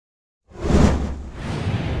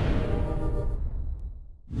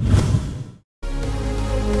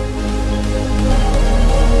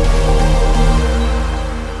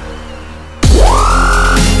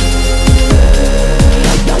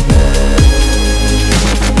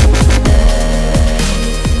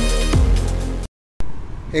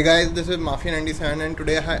Hey guys, this is Mafia97 and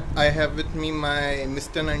today I have with me my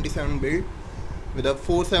Mr. 97 build with a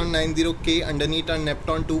 4790K underneath a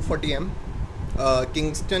Nepton 240M,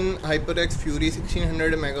 Kingston HyperX Fury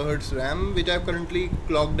 1600 MHz RAM, which I have currently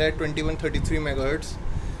clocked at 2133 MHz,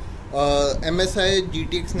 MSI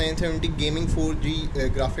GTX970 Gaming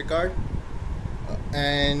 4G graphic card,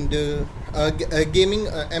 and a gaming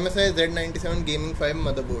MSI Z97 Gaming 5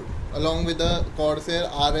 motherboard, along with a Corsair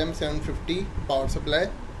RM750 power supply.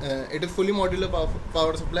 It is fully modular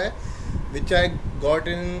power supply, which I got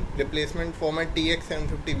in replacement for my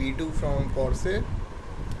TX750 V2 from Corsair.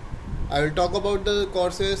 I will talk about the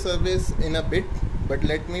Corsair service in a bit, but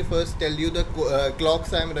let me first tell you the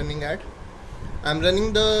clocks I am running at. I am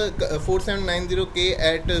running the 4790K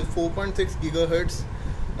at 4.6 GHz.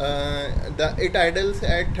 It idles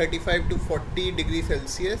at 35 to 40 degrees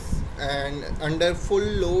Celsius, and under full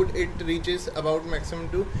load it reaches about maximum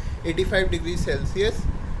to 85 degrees Celsius.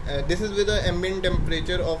 This is with an ambient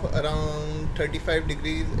temperature of around 35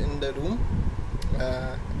 degrees in the room.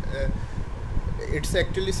 It's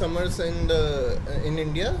actually summers in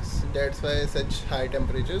India, so that's why such high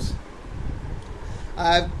temperatures.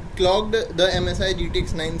 I've clocked the MSI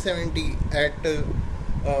GTX970 at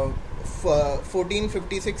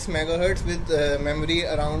 1456 megahertz with memory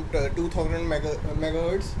around 2000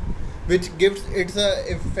 megahertz, which gives it's a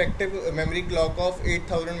effective memory clock of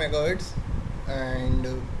 8000 megahertz. And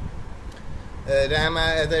RAM,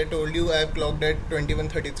 as I told you, I have clocked at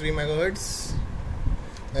 2133 megahertz.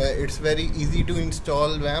 It's very easy to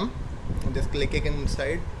install RAM, just click it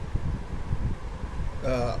inside.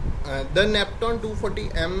 The Nepton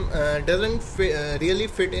 240M doesn't really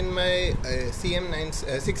fit in my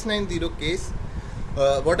CM690 case.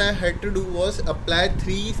 What I had to do was apply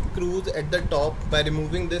 3 screws at the top by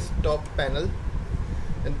removing this top panel.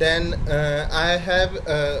 And then I have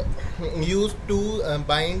used 2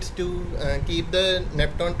 binds to keep the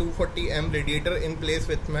Nepton 240M radiator in place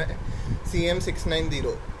with my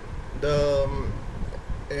CM690.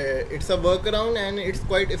 It's a workaround and it's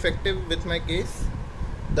quite effective with my case.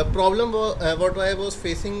 The problem what I was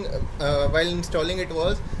facing while installing it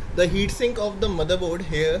was the heatsink of the motherboard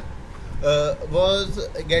here was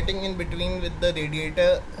getting in between with the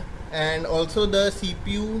radiator, and also the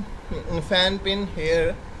CPU fan pin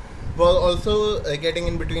here was also getting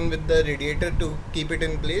in between with the radiator to keep it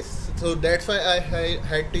in place. So that's why I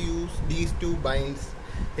had to use these 2 binds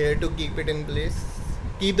here to keep it in place,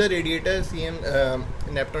 keep the radiator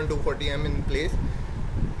Nepton 240M in place.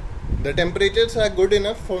 The temperatures are good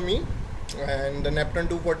enough for me, and the Nepton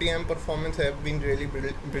 240M performance have been really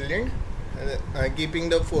brilliant, keeping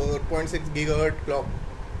the 4.6 GHz clock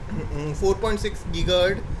 4.6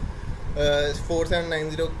 GHz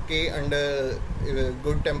 4790K under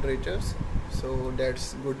good temperatures, so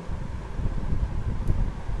that's good.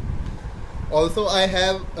 Also, I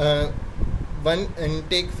have one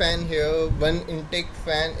intake fan here, one intake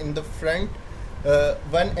fan in the front,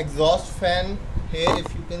 one exhaust fan here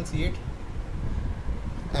if you can see it,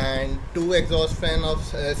 and 2 exhaust fan of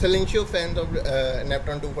silencio fans of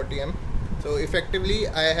Nepton 240M. So effectively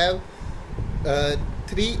I have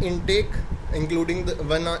 3 intake, including the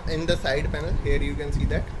one in the side panel here, you can see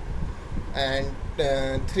that, and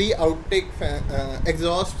 3 outtake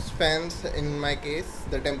exhaust fans in my case.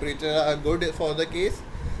 The temperatures are good for the case.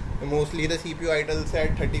 Mostly the CPU idles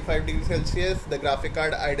at 35 degrees Celsius, the graphic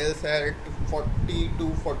card idles at 40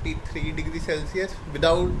 to 43 degrees Celsius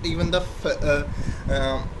without even the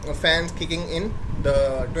fans kicking in.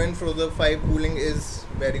 The Twin Frozen 5 cooling is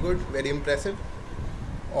very good, very impressive.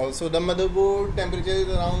 Also the motherboard temperature is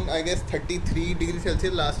around, I guess, 33 degrees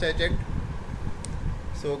Celsius last I checked.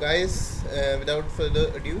 So guys, without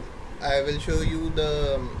further ado, I will show you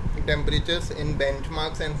the temperatures in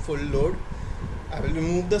benchmarks and full load. I will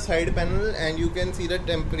remove the side panel and you can see the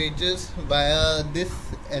temperatures via this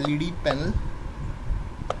LED panel.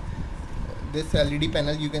 This LED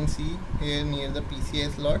panel you can see here near the PCI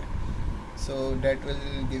slot, so that will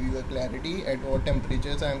give you a clarity at what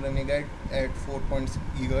temperatures I am running at 4.6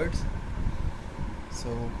 GHz.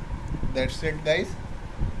 So that's it guys,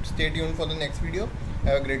 stay tuned for the next video.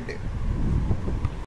 Have a great day.